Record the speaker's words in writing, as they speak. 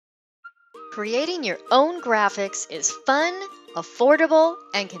Creating your own graphics is fun, affordable,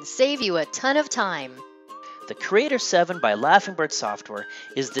 and can save you a ton of time. The Creator7 by Laughingbird Software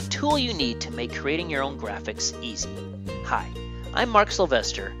is the tool you need to make creating your own graphics easy. Hi, I'm Mark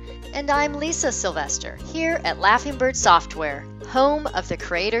Sylvester. And I'm Lisa Sylvester, here at Laughingbird Software, home of the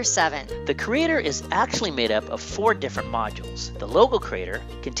Creator7. The Creator is actually made up of 4 different modules. The Logo Creator,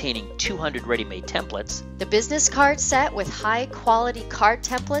 containing 200 ready-made templates. The business card set with high-quality card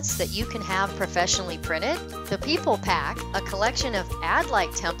templates that you can have professionally printed. The People Pack, a collection of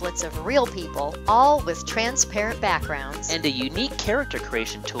ad-like templates of real people, all with transparent backgrounds. And a unique character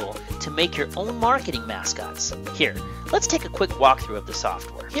creation tool to make your own marketing mascots. Here, let's take a quick walkthrough of the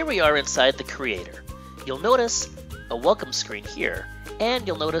software. Here we are inside the Creator. You'll notice a welcome screen here, and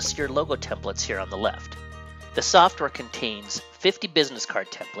you'll notice your logo templates here on the left. The software contains 50 business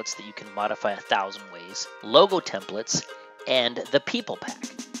card templates that you can modify 1,000 ways, logo templates, and the People Pack.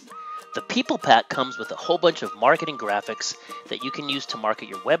 The People Pack comes with a whole bunch of marketing graphics that you can use to market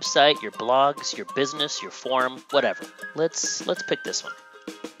your website, your blogs, your business, your forum, whatever. Let's pick this one.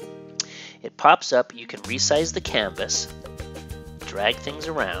 It pops up, you can resize the canvas, drag things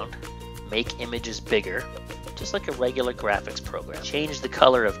around, make images bigger, just like a regular graphics program. Change the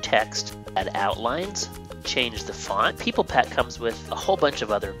color of text, add outlines, change the font. People Pack comes with a whole bunch of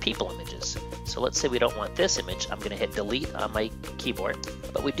other people images. So let's say we don't want this image. I'm going to hit delete on my keyboard,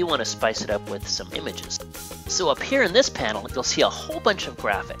 but we do want to spice it up with some images. So up here in this panel, you'll see a whole bunch of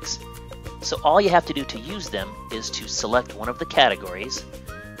graphics. So all you have to do to use them is to select one of the categories,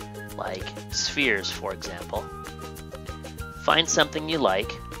 like spheres, for example. Find something you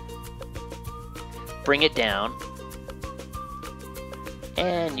like, bring it down,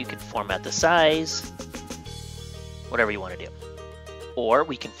 and you can format the size, whatever you want to do. Or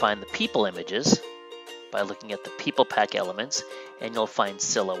we can find the people images by looking at the People Pack elements, and you'll find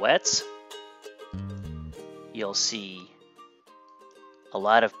silhouettes. You'll see a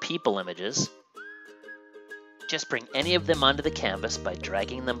lot of people images. Just bring any of them onto the canvas by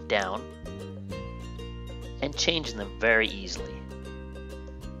dragging them down and changing them very easily.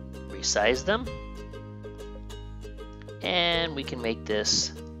 Resize them, and we can make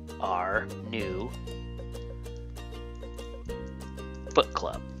this our new book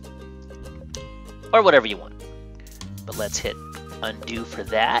club, or whatever you want. But let's hit undo for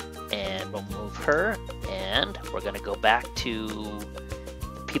that, and we'll move her, and we're going to go back to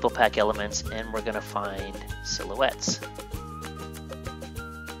the People Pack elements, and we're going to find silhouettes.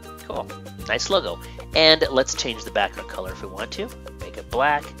 Cool, nice logo. And let's change the background color if we want to. Make it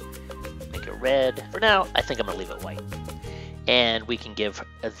black, make it red. For now, I think I'm going to leave it white. And we can give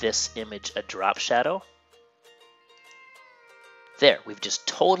this image a drop shadow. There, we've just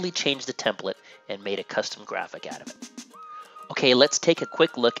totally changed the template and made a custom graphic out of it. Okay, let's take a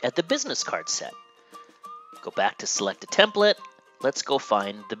quick look at the business card set. Go back to select a template. Let's go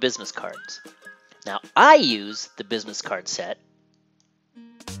find the business cards. Now, I use the business card set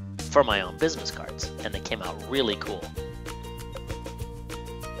for my own business cards, and they came out really cool.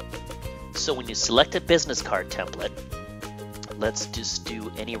 So when you select a business card template, let's just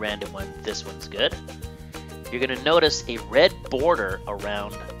do any random one. This one's good. You're going to notice a red border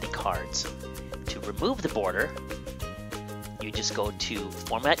around the cards. To remove the border, you just go to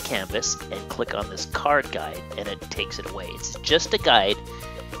Format Canvas and click on this card guide, and it takes it away. It's just a guide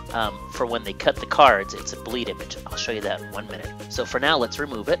for when they cut the cards. It's a bleed image. I'll show you that in 1 minute. So for now, let's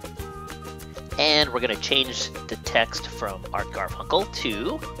remove it. And we're going to change the text from Art Garfunkel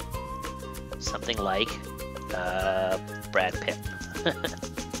to something like Brad Pitt.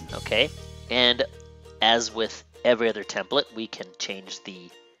 Okay, and as with every other template, we can change the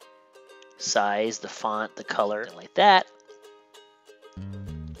size, the font, the color, and like that.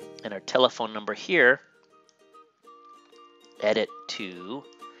 And our telephone number here, edit to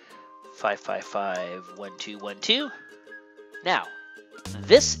 555-1212. Now,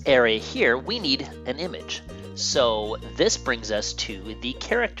 this area here, we need an image. So this brings us to the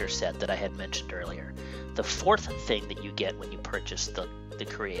character set that I had mentioned earlier. The 4th thing that you get when you purchase the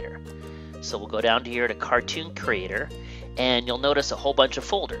Creator. So we'll go down here to Cartoon Creator, and you'll notice a whole bunch of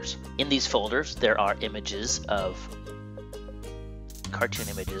folders. In these folders, there are images of cartoon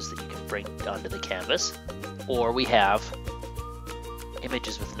images that you can bring onto the canvas, or we have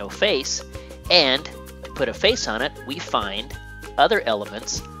images with no face, and to put a face on it, we find other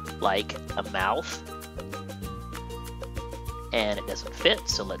elements like a mouth, and it doesn't fit,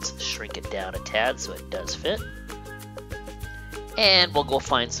 so let's shrink it down a tad so it does fit. And we'll go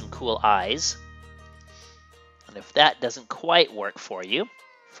find some cool eyes. And if that doesn't quite work for you,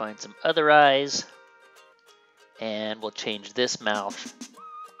 find some other eyes, and we'll change this mouth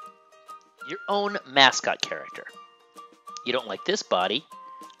your own mascot character. You don't like this body?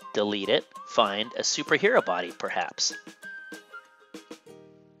 Delete it. Find a superhero body, perhaps.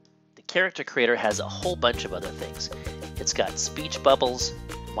 The character creator has a whole bunch of other things. It's got speech bubbles,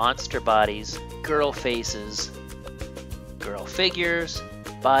 monster bodies, girl faces, girl figures,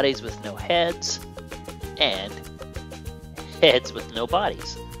 bodies with no heads, and heads with no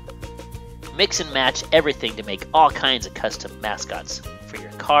bodies. Mix and match everything to make all kinds of custom mascots for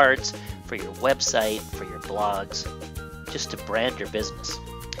your cards, for your website, for your blogs, just to brand your business.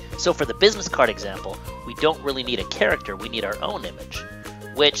 So for the business card example, we don't really need a character, we need our own image,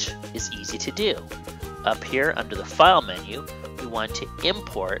 which is easy to do. Up here under the File menu, we want to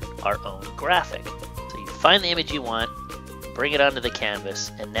import our own graphic. So you find the image you want, bring it onto the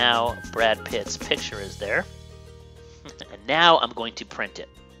canvas, and now Brad Pitt's picture is there. And now I'm going to print it.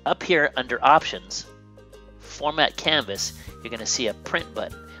 Up here under Options, Format Canvas, you're going to see a print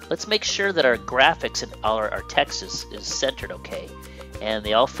button. Let's make sure that our graphics and all our text is centered okay. And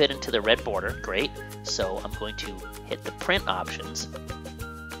they all fit into the red border. Great. So I'm going to hit the print options.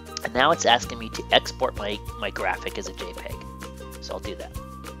 And now it's asking me to export my graphic as a JPEG. So I'll do that.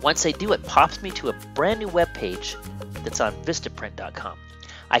 Once I do, it pops me to a brand new web page that's on vistaprint.com.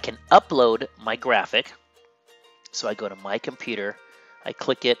 I can upload my graphic. So I go to my computer, I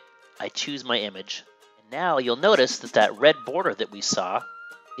click it, I choose my image. And now you'll notice that that red border that we saw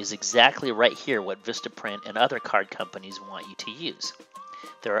is exactly right here what Vistaprint and other card companies want you to use.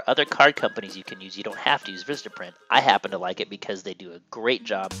 There are other card companies you can use. You don't have to use Vistaprint. I happen to like it because they do a great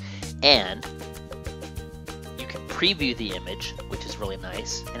job, and you can preview the image, which is really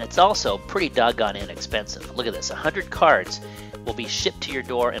nice, and it's also pretty doggone inexpensive. Look at this, 100 cards will be shipped to your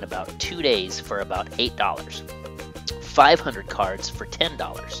door in about 2 days for about $8. 500 cards for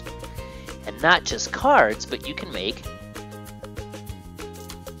 $10. And not just cards, but you can make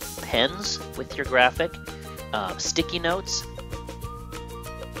pens with your graphic, sticky notes,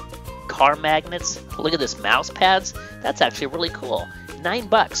 car magnets. Look at this, mouse pads. That's actually really cool.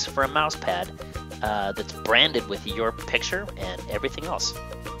 $9 for a mouse pad that's branded with your picture and everything else.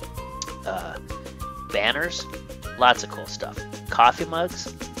 Banners, lots of cool stuff. Coffee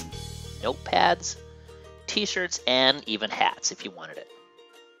mugs, notepads, t-shirts, and even hats if you wanted it.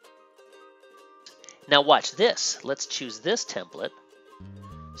 Now watch this. Let's choose this template.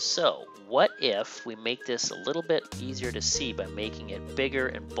 So what if we make this a little bit easier to see by making it bigger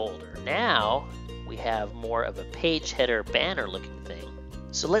and bolder? Now we have more of a page header banner looking thing.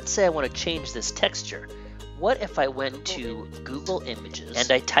 So let's say I want to change this texture. What if I went to Google Images and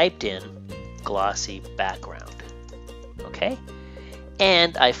I typed in glossy background? Okay?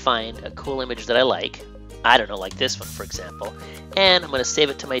 And I find a cool image that I like. I don't know, like this one, for example. And I'm going to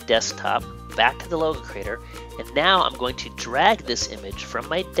save it to my desktop, back to the Logo Creator, and now I'm going to drag this image from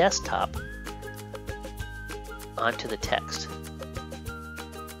my desktop onto the text.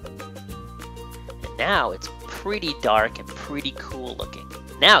 And now it's pretty dark and pretty cool looking.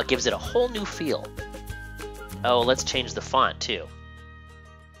 Now it gives it a whole new feel. Oh, let's change the font too.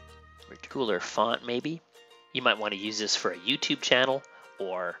 Cooler font maybe. You might want to use this for a YouTube channel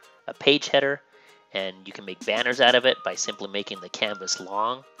or a page header. And you can make banners out of it by simply making the canvas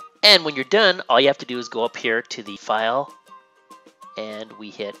long. And when you're done, all you have to do is go up here to the File, and we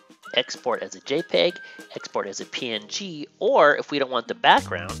hit Export as a JPEG, Export as a PNG, or if we don't want the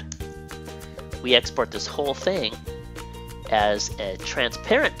background, we export this whole thing as a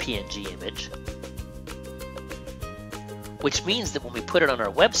transparent PNG image, which means that when we put it on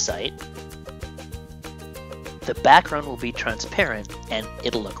our website, the background will be transparent and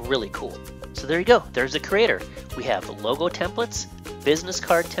it'll look really cool. So there you go, there's the creator. We have logo templates, business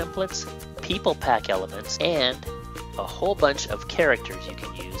card templates, people pack elements, and a whole bunch of characters you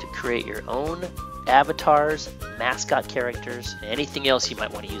can use to create your own avatars, mascot characters, and anything else you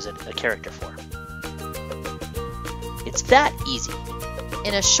might want to use a character for. It's that easy.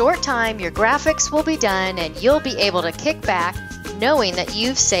 In a short time, your graphics will be done and you'll be able to kick back knowing that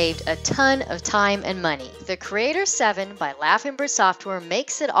you've saved a ton of time and money. The Creator7 by Laughingbird Software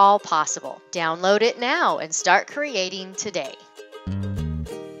makes it all possible. Download it now and start creating today.